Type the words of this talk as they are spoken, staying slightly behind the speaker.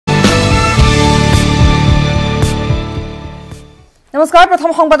নমস্কাৰ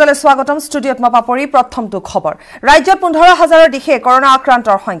প্ৰথম সংবাদলৈ স্বাগতম ষ্টুডিঅত মাপাপৰি প্ৰথমটো খবৰ ৰাজ্যত 15000ৰ দিশে কৰোনা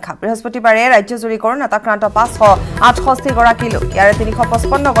আক্ৰান্তৰ সংখ্যা বৃহস্পতিবাৰে ৰাজ্যজুৰি কৰোনাত আক্ৰান্ত 568 গৰাকী লোক ইয়াৰে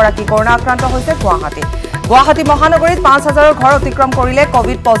 355 গৰাকী কৰোনা আক্ৰান্ত হৈছে গুৱাহাটী মহানগৰীত 5000ৰ ঘৰ অতিক্ৰম কৰিলে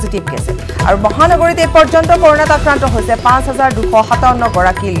কোভিড পজিটিভ কেছ আৰু মহানগৰীত এই পৰ্যন্ত কৰোনাত আক্ৰান্ত হৈছে 5257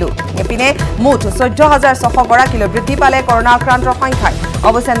 গৰাকী লোক এপিনে মুঠ 14600 গৰাকীলৈ বৃদ্ধি পালে কৰোনা আক্ৰান্তৰ সংখ্যা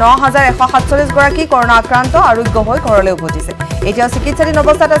অৱশ্যে 9147 গৰাকী কৰোনা আক্ৰান্ত আৰোগ্য হৈ ঘৰলৈ উভতিছে এতিয়া চিকিৎসাধীন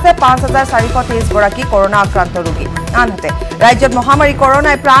অৱস্থাত আছে 5423 গৰাকী কৰোনা আক্ৰান্ত ৰোগী আনহাতে ৰাজ্যত মহামাৰী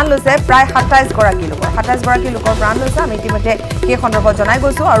কৰোনাই প্ৰাণ লৈছে প্ৰায় 27 গৰাকী লোকৰ প্ৰাণ লৈছে আমি ইতিমধ্যে এই সন্দৰ্ভত জনাই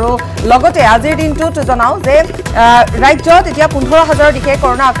গৈছো আৰু লগতে আজিৰ দিনটোত জনাও যে ৰাজ্যত এতিয়া 15000ৰ দিশে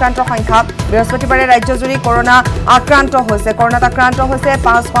কৰোনা আক্ৰান্তৰ সংখ্যা বৃহস্পতিবাৰে ৰাজ্যজুৰি কৰোনাত আক্ৰান্ত হৈছে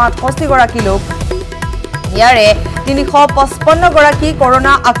 568 গৰাকী লোক ইয়াৰে 355 গৰাকী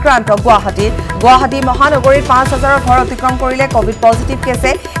কৰোনা আক্ৰান্ত গুৱাহাটী মহানগৰীত 5000ৰ ঘৰ অতিক্ৰম কৰিলে কোভিড পজিটিভ কেছে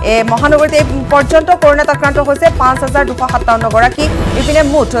মহানগৰীত এই পৰ্যন্ত কৰোনাত আক্ৰান্ত হৈছে 5257 গৰাকী ইপিনে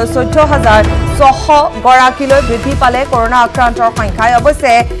মুঠ 14600 গৰাকীলৈ বৃদ্ধি পালে কৰোনা আক্ৰান্তৰ সংখ্যাই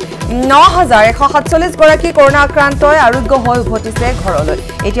অৱশ্যে 9147 গৰাকী কৰোনা আক্ৰান্তই আৰোগ্য হৈ উভতিছে ঘৰলৈ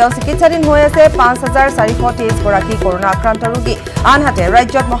এতিয়াও চিকিৎসাধীন হৈ আছে 5423 গৰাকী কৰোনা আক্ৰান্ত ৰোগী আনহাতে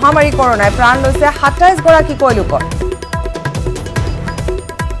ৰাজ্যত মহামাৰী কৰোনাই প্ৰাণ লৈছে 27 গৰাকী লোকৰ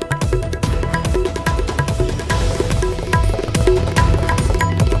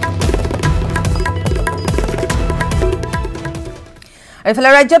এফালে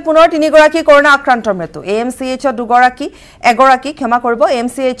ৰাজ্যত পুনৰ 3 গৰাকী কৰোনা আক্ৰান্তৰ মৃত্যু এএমচিএইচত এগৰাকী ক্ষমা কৰিব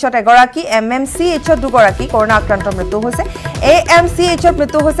এএমচিএইচত এগৰাকী এমএমচিএইচত 2 গৰাকী কৰোনা আক্ৰান্তৰ মৃত্যু হৈছে এএমচিএইচত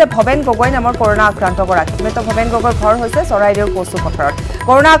মৃত্যু হৈছে ভৱেন গগৈ নামৰ কৰোনা আক্ৰান্ত গৰাকী মৃত ভৱেন গগৈৰ ঘৰ হৈছে চৰাইদেউৰ কচু পথাৰত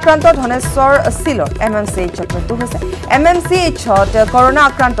কৰোনা আক্ৰান্ত ধনেশ্বৰ সিলৰ এমএমচিএইচত মৃত্যু হৈছে এমএমচিএইচত কৰোনা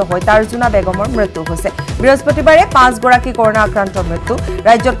আক্ৰান্ত হৈ তাৰ্জুনা বেগমৰ মৃত্যু হৈছে বৃহস্পতিবাৰে 5 গৰাকী কৰোনা আক্ৰান্তৰ মৃত্যু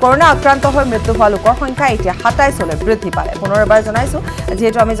ৰাজ্যত কৰোনা আক্ৰান্ত হৈ মৃত্যু হোৱা লোকৰ সংখ্যা এতিয়া 27 লৈ বৃদ্ধি পালে পুনৰ এবাৰ জনাইছো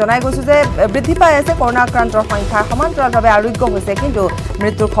যেহেতু আমি জনাই গৈছো যে বৃদ্ধি পাই আছে কৰোনা আক্ৰান্তৰ সংখ্যা সমান্তৰালভাৱে আৰোগ্য হৈছে কিন্তু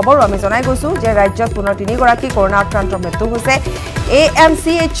মৃত্যুৰ খবৰো আমি জনাই গৈছো যে ৰাজ্যত পুনৰ 3 গৰাকী কৰোনা আক্ৰান্তৰ মৃত্যু হৈছে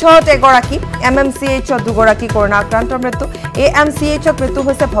এএমচিএইচত এগৰাকী এমএমচিএইচত 2 গৰাকী কৰোনা আক্ৰান্তৰ মৃত্যু এএমচিএইচত মৃত্যু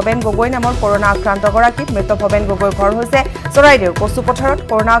হৈছে ভৱেন গগৈ নামৰ কৰোনা আক্ৰান্ত গৰাকী মৃত ভৱেন গগৈৰ ঘৰ হৈছে চৰাইদেউৰ কচু পথাৰত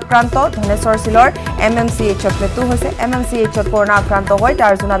কৰোনা আক্ৰান্ত ধনেশ্বৰ সিলৰ এমএমচিএইচত মৃত্যু হৈছে এমএমচিএইচত কৰোনা আক্ৰান্ত হৈ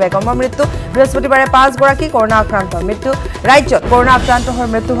তাৰ্জুনা বেগমৰ মৃত্যু বৃহস্পতিবাৰে 5 গৰাকী কৰোনা আক্ৰান্তৰ মৃত্যু ৰাজ্যত কৰোনা আক্ৰান্ত হৈ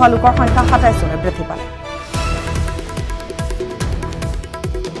মৃত্যু হোৱা লোকৰ সংখ্যা 27 লৈ বৃদ্ধি পালে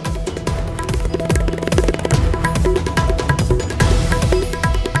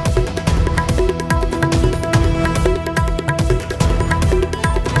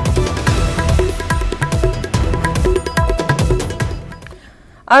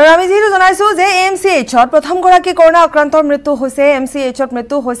আৰু আমি যেহেতু জনাইছো যে এএমচিএইচত প্ৰথম গৰাকী কৰোনা আক্ৰান্তৰ মৃত্যু হৈছে এমচিএইচত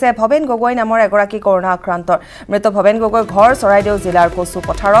মৃত্যু হৈছে ভৱেন গগৈ নামৰ এগৰাকী কৰোনা আক্ৰান্তৰ মৃত ভৱেন গগৈৰ ঘৰ চৰাইদেউ জিলাৰ কচু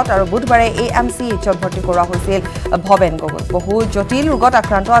পথাৰত আৰু বুধবাৰে এএমচিএইচত ভৰ্তি কৰা হৈছিল ভৱেন গগৈ বহু জটিল ৰোগত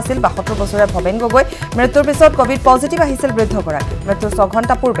আক্ৰান্ত আছিল 72 বছৰীয়া ভৱেন গগৈ মৃত্যুৰ পিছত কোভিড পজিটিভ আহিছিল বৃদ্ধগৰাকী মৃত্যুৰ 6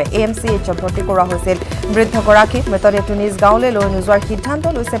 ঘণ্টা পূৰ্বে এএমচিএইচত ভৰ্তি কৰা হৈছিল বৃদ্ধগৰাকী মৃতদেহটো নিজ গাঁৱলৈ লৈ নোযোৱাৰ সিদ্ধান্ত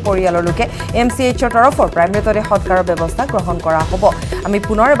লৈছে পৰিয়ালৰ লোকে এমচিএইচৰ তৰফৰ পৰা মৃতদেহ সৎকাৰৰ ব্যৱস্থা গ্ৰহণ কৰা হ'ব আমি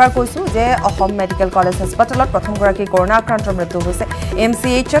পুনৰ এবাৰ কৈছো যে অসম মেডিকেল কলেজ হাস্পতালত প্ৰথম গৰাকী কৰোনা আক্ৰান্তৰ মৃত্যু হৈছে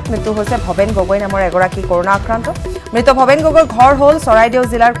এমচিএইচত মৃত্যু হৈছে ভৱেন গগৈ নামৰ এগৰাকী কৰোনা আক্ৰান্ত মৃত ভৱেন গগৈৰ ঘৰ হ'ল চৰাইদেউ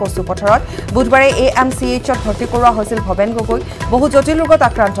জিলাৰ কচু পথাৰত বুধবাৰে এএমচিএইচত ভৰ্তি কৰোৱা হৈছিল ভৱেন গগৈ বহু জটিল ৰোগত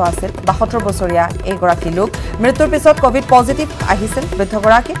আক্ৰান্ত আছিল 72 বছৰীয়া এইগৰাকী লোক মৃত্যুৰ পিছত কোভিড পজিটিভ আহিছিল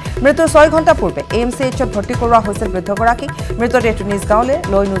বৃদ্ধগৰাকী মৃত্যুৰ 6 ঘণ্টা পূৰ্বে এএমচিএইচত ভৰ্তি কৰোৱা হৈছিল বৃদ্ধগৰাকী মৃতদেহটো নিজ গাঁৱলৈ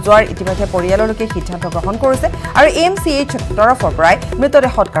লৈ নোযোৱাৰ ইতিমধ্যে পৰিয়ালৰ লোকে সিদ্ধান্ত গ্ৰহণ কৰিছে আৰু এএমচিএইচৰ তৰফৰ পৰাই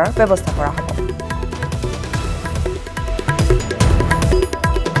মৃতদেহ সৎকাৰৰ ব্যৱস্থা কৰা হ'ব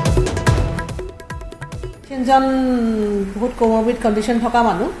তিনজন বহুত কোমৰবিড কণ্ডিশ্যন থকা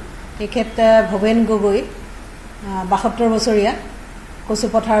মানুহ এই ক্ষেত্ৰত ভৱেন গগৈ 72 বছৰীয়া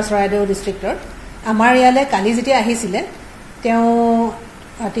কচুপথাৰ চৰাইদেউ ডিষ্ট্ৰিক্টৰ আমাৰ ইয়ালৈ কালি যেতিয়া আহিছিলে তেওঁ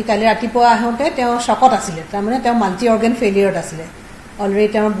কালি ৰাতিপুৱা আহোঁতে তেওঁ শ্বকত আছিলে তাৰমানে তেওঁ মাল্টি অৰ্গেন ফেইলিয়ৰত আছিলে অলৰেডি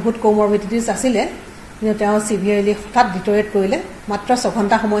তেওঁৰ বহুত কোমৰবিডিটিছ আছিলে কিন্তু তেওঁ চিভিয়াৰলি হঠাৎ ডিটৰেট কৰিলে মাত্ৰ 6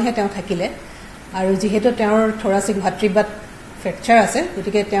 ঘণ্টা সময়হে তেওঁ থাকিলে আৰু যিহেতু তেওঁৰ থোৰাচিক ভাতৃবাত ফ্ৰেকচাৰ আছে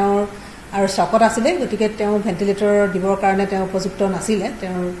গতিকে তেওঁৰ আৰু শ্বকত আছিলে গতিকে তেওঁ ভেণ্টিলেটৰ দিবৰ কাৰণে তেওঁ উপযুক্ত নাছিলে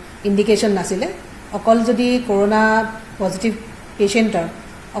তেওঁৰ ইণ্ডিকেশ্যন নাছিলে অকল যদি কৰোনা পজিটিভ পেচেণ্টৰ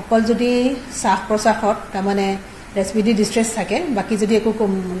অকল যদি শ্বাস প্ৰশ্বাসত তাৰমানে ৰেস্পিৰেটৰী ডিষ্ট্ৰেছ থাকে বাকী যদি একো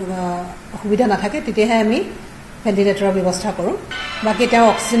অসুবিধা নাথাকে তেতিয়াহে আমি ভেণ্টিলেটৰৰ ব্যৱস্থা কৰোঁ বাকী তেওঁ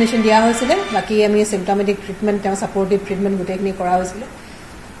অক্সিজেনেশ্যন দিয়া হৈছিলে বাকী আমি চিম্পটমেটিক ট্ৰিটমেণ্ট তেওঁ ছাপৰ্টিভ ট্ৰিটমেণ্ট গোটেইখিনি কৰা হৈছিলে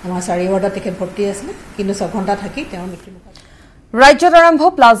আমাৰ 4 ৱাৰ্ডত তেখেত ভৰ্তি আছিলে কিন্তু 6 ঘণ্টা থাকি তেওঁ মৃত্যুমুখত ৰাজ্যত আৰম্ভ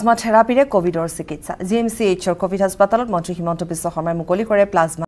প্লাজমা থেৰাপিৰে কোভিডৰ চিকিৎসা জিএমচিএইচৰ কোভিড হাস্পতালত মন্ত্ৰী হিমন্ত বিশ্ব শৰ্মাই মুকলি কৰে প্লাজমা